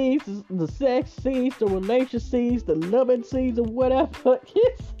love scenes, the sex scenes, the relationship scenes, the loving scenes, or whatever.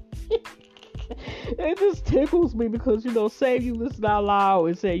 It just tickles me, because say you listen out loud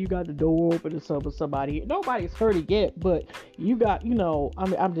and say you got the door open or something, somebody, nobody's heard it yet, but you got,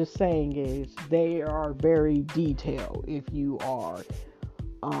 I'm just saying is they are very detailed if you are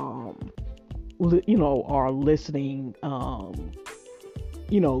are listening to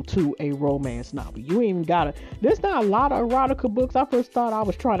a romance novel. You even gotta, there's not a lot of erotica books. I first thought I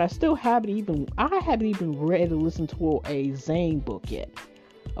was trying, I haven't even read or listened to a Zane book yet.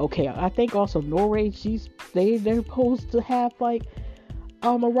 Okay, I think also Norway, they're supposed to have like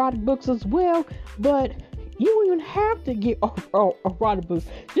erotic books as well, but you don't even have to get erotic books.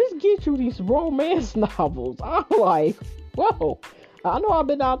 Just get you these romance novels. I'm like, whoa. I know I've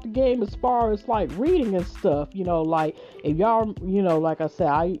been out the game as far as like reading and stuff, like if y'all, like I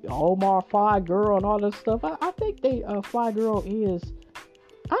said, Omar Fly Girl and all that stuff. I think Fly Girl is,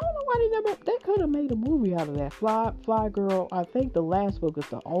 I don't know why they could have made a movie out of that. Fly Girl, I think the last book is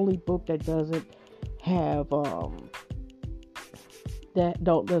the only book that doesn't have,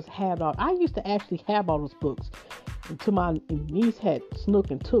 does have all. I used to actually have all those books until my niece had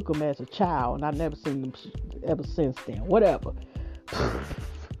snook and took them as a child, and I've never seen them ever since then. Whatever.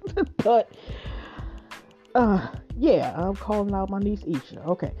 But yeah, I'm calling out my niece Isha.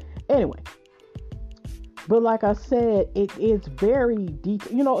 Okay. Anyway, but like I said, it's very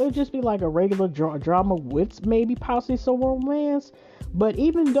detailed. It'd just be like a regular drama with maybe possibly some romance. But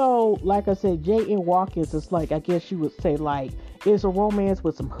even though, like I said, J.N. Watkins is like, I guess you would say like it's a romance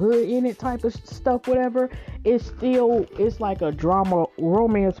with some hood in it type of stuff, whatever. It's like a drama,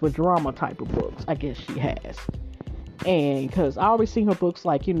 romance with drama type of books, I guess she has. And because I always seen her books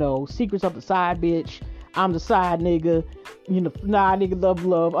like, Secrets of the Side Bitch, I'm the Side Nigga, Nah Nigga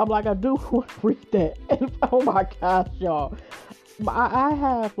Love. I'm like, I do want to read that. And oh my gosh, y'all. I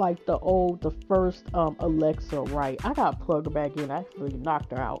have like the first Alexa, right? I got plugged her back in. I actually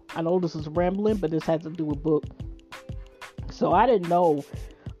knocked her out. I know this is rambling, but this has to do with book. So I didn't know.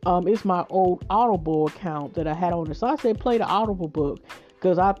 It's my old Audible account that I had on there. So I said play the Audible book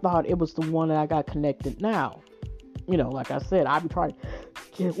because I thought it was the one that I got connected now. Like I said, I'd be trying to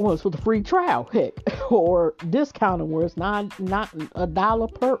get ones for the free trial, heck, or discounted where it's not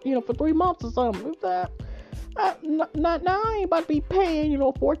 $1 per, for 3 months or something. Not now. I ain't about to be paying,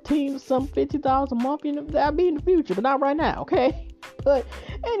 $50 a month. That'll be in the future, but not right now, okay? But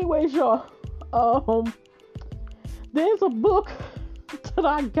anyways, y'all, there's a book that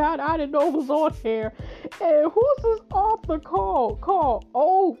I got. I didn't know it was on here. And who's this author called? Called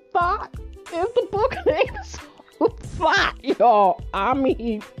Old Thought. Is the book name? Old Thought, y'all. I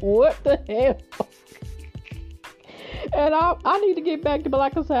mean, what the hell? And I need to get back to, but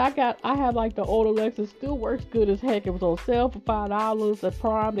like I said, I had like the old Alexa, still works good as heck. It was on sale for $5 at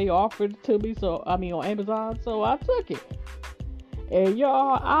Prime. They offered it to me, on Amazon, so I took it. And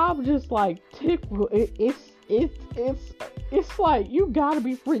y'all, I'm just like tickled. It's like, you gotta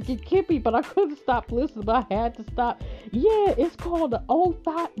be freaking kidding, but I couldn't stop listening, but I had to stop. Yeah, it's called The Old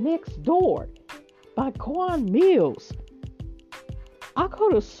Thought Next Door by Quan Mills. I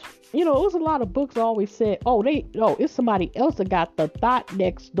could have, it was a lot of books I always said, it's somebody else that got the thought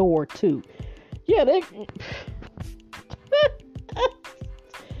next door too. Yeah, I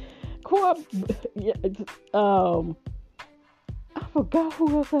forgot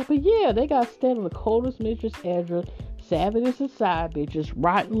who else that, but yeah, they got Stanley, the Coldest Mistress Edra, Savages and Side Bitches,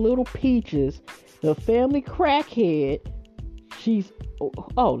 Rotten Little Peaches, The Family Crackhead. That's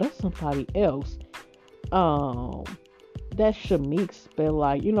somebody else. That's Shamik spell,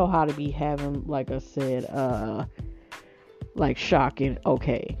 like, how to be having, like I said, like shocking.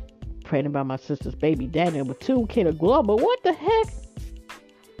 Okay, pregnant by my sister's baby daddy number 2, Kid Glover. What the heck?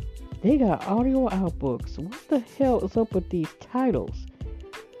 They got audio outbooks. What the hell is up with these titles?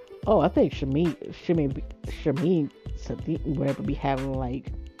 Oh, I think Shamik, whatever, be having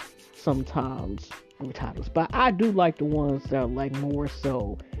like sometimes titles, but I do like the ones that are like more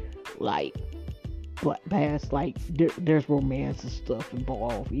so like past, like there's romance and stuff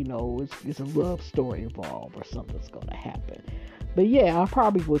involved. It's a love story involved or something's gonna happen. But yeah, I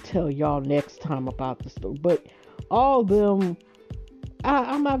probably will tell y'all next time about the story. But all of them,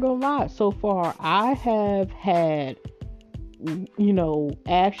 I'm not gonna lie. So far, I have had,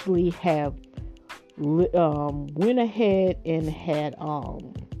 actually have went ahead and had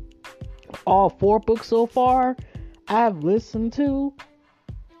all 4 books so far I've listened to.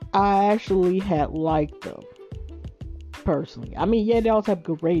 I actually had liked them personally. I mean, yeah, they also have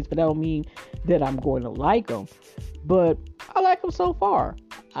good ratings, but that don't mean that I'm going to like them. But I like them so far.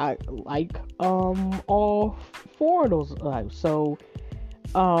 I like all 4 of those. So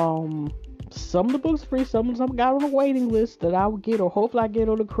some of the books free, some of them got on a waiting list that I would get, or hopefully I get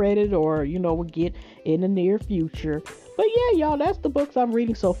on the credit, or would get in the near future. But yeah, y'all, that's the books I'm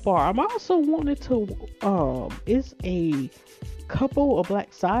reading so far. I'm also wanted to it's a couple of black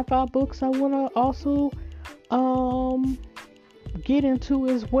sci-fi books I want to also get into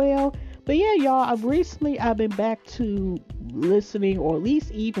as well. But yeah, y'all, I've been back to listening, or at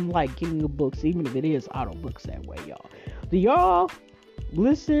least even like getting the books, even if it is auto books that way, y'all. Do y'all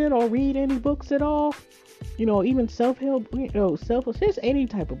listen or read any books at all? Even self-help, just any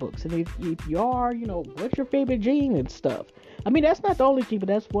type of books. And if you are, what's your favorite gene and stuff? I mean, that's not the only gene, but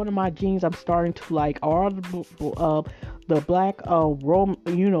that's one of my genes I'm starting to like, are the black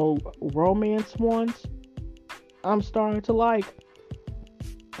romance ones. I'm starting to like.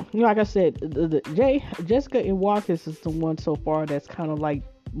 Like I said, Jessica and Watkins is the one so far that's kind of like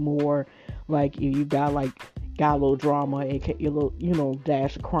more like you got a little drama, a little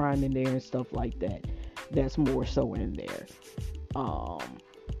dash of crime in there and stuff like that. That's more so in there.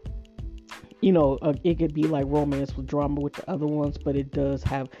 It could be like romance with drama with the other ones, but it does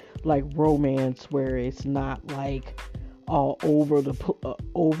have like romance where it's not like all over the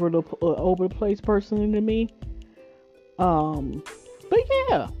place personally to me. But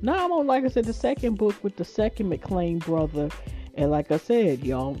yeah, now I'm on, like I said, the second book with the second McClane brother. And like I said,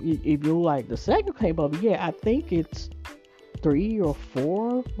 y'all, if you like the second McClane brother, yeah, I think it's 3 or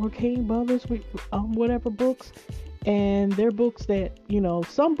 4 McClane brothers with whatever books And they're books that,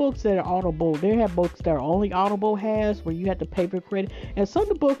 some books that are audible. They have books that are only Audible has, where you have to pay for credit. And some of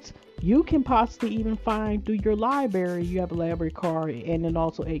the books you can possibly even find through your library. You have a library card, and then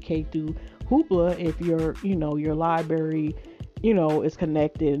also AK through Hoopla if your library, is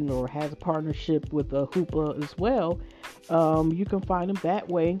connected or has a partnership with a Hoopla as well. You can find them that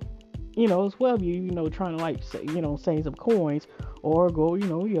way, as well. Trying to like save some coins, or go,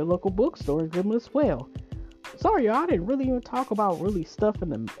 your local bookstore, give them as well. Sorry, y'all, I didn't really even talk about really stuff in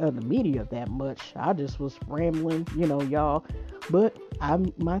the media that much. I just was rambling, y'all. But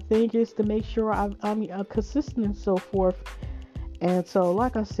my thing is to make sure I'm consistent and so forth. And so,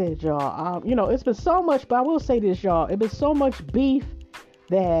 like I said, y'all, it's been so much, but I will say this, y'all, it's been so much beef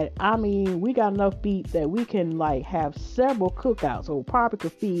that, we got enough beef that we can, like, have several cookouts, or probably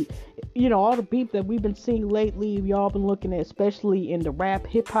could feed, all the beef that we've been seeing lately. Y'all been looking at, especially in the rap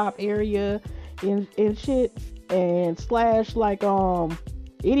hip-hop area and shit, and slash, like,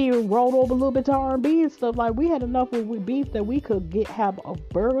 it even rolled over a little bit to R&B and stuff. Like, we had enough with beef that we could have a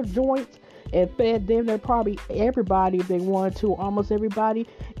burger joint and fed them. They're probably everybody, if they wanted to, almost everybody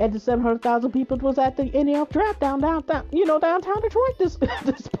at the 700,000 people was at the NF draft downtown Detroit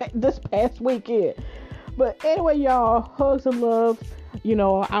this past weekend. But anyway, y'all, hugs and loves.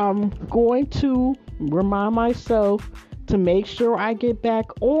 I'm going to remind myself to make sure I get back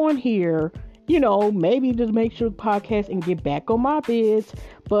on here. Maybe just make sure the podcast and get back on my bids.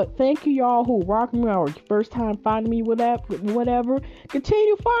 But thank you, y'all who rock me or first time finding me with that, whatever.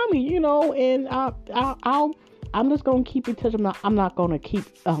 Continue to find me, and I'm just gonna keep in touch. I'm not gonna keep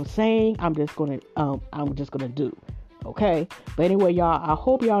saying. I'm just gonna do. Okay. But anyway, y'all, I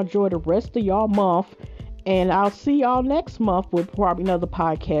hope y'all enjoy the rest of y'all month. And I'll see y'all next month with probably another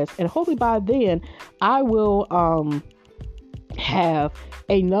podcast. And hopefully by then I will have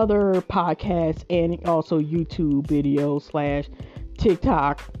another podcast and also YouTube video /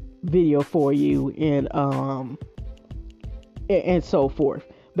 TikTok video for you, and so forth.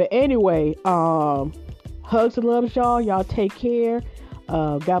 But anyway, hugs and loves, y'all. Y'all take care.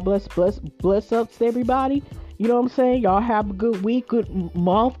 God bless up to everybody. You know what I'm saying? Y'all have a good week, good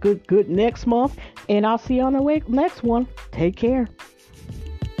month, good next month, and I'll see you on the next one. Take care.